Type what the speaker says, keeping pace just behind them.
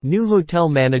New hotel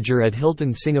manager at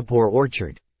Hilton Singapore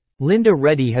Orchard. Linda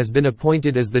Reddy has been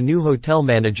appointed as the new hotel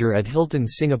manager at Hilton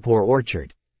Singapore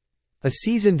Orchard. A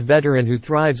seasoned veteran who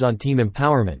thrives on team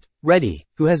empowerment, Reddy,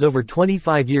 who has over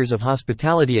 25 years of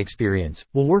hospitality experience,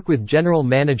 will work with General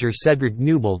Manager Cedric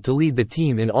Newble to lead the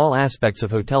team in all aspects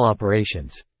of hotel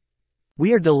operations.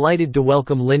 "We are delighted to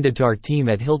welcome Linda to our team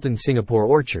at Hilton Singapore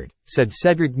Orchard," said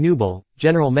Cedric Newble,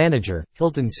 General Manager,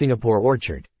 Hilton Singapore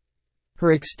Orchard.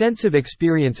 Her extensive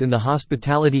experience in the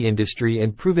hospitality industry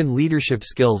and proven leadership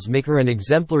skills make her an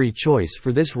exemplary choice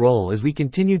for this role as we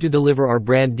continue to deliver our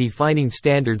brand-defining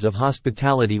standards of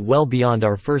hospitality well beyond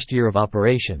our first year of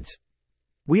operations.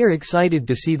 "We are excited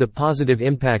to see the positive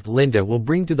impact Linda will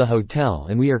bring to the hotel,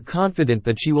 and we are confident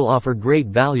that she will offer great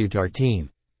value to our team."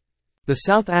 The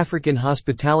South African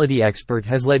hospitality expert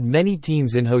has led many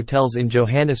teams in hotels in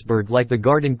Johannesburg like the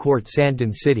Garden Court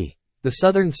Sandton City, the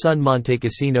Southern Sun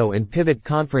Montecasino and Pivot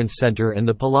Conference Center, and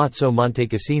the Palazzo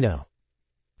Montecasino.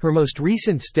 Her most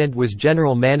recent stint was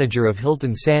General Manager of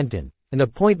Hilton Sandton, an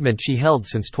appointment she held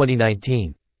since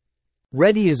 2019.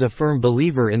 Reddy is a firm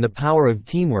believer in the power of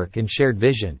teamwork and shared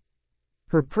vision.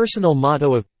 Her personal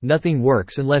motto of, "Nothing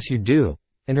works unless you do,"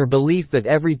 and her belief that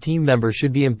every team member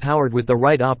should be empowered with the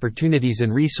right opportunities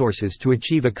and resources to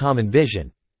achieve a common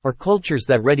vision, are cultures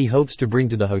that Reddy hopes to bring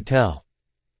to the hotel.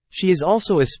 She is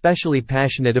also especially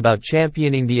passionate about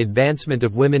championing the advancement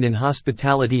of women in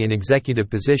hospitality and executive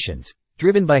positions,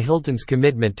 driven by Hilton's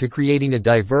commitment to creating a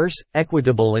diverse,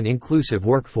 equitable and inclusive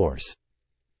workforce.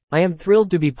 "I am thrilled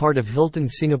to be part of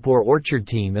Hilton's Singapore Orchard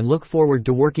team and look forward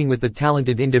to working with the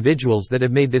talented individuals that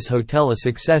have made this hotel a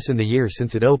success in the years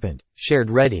since it opened," shared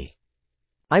Reddy.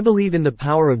 "I believe in the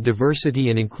power of diversity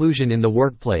and inclusion in the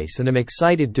workplace and am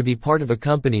excited to be part of a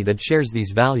company that shares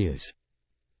these values."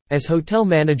 As hotel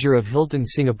manager of Hilton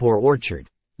Singapore Orchard,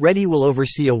 Reddy will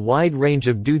oversee a wide range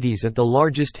of duties at the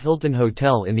largest Hilton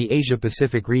hotel in the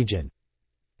Asia-Pacific region.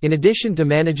 In addition to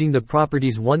managing the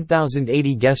property's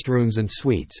 1,080 guest rooms and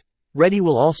suites, Reddy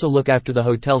will also look after the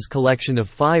hotel's collection of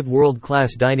 5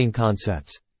 world-class dining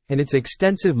concepts, and its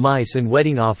extensive MICE and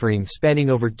wedding offerings spanning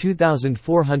over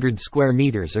 2,400 square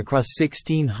meters across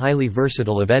 16 highly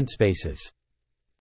versatile event spaces.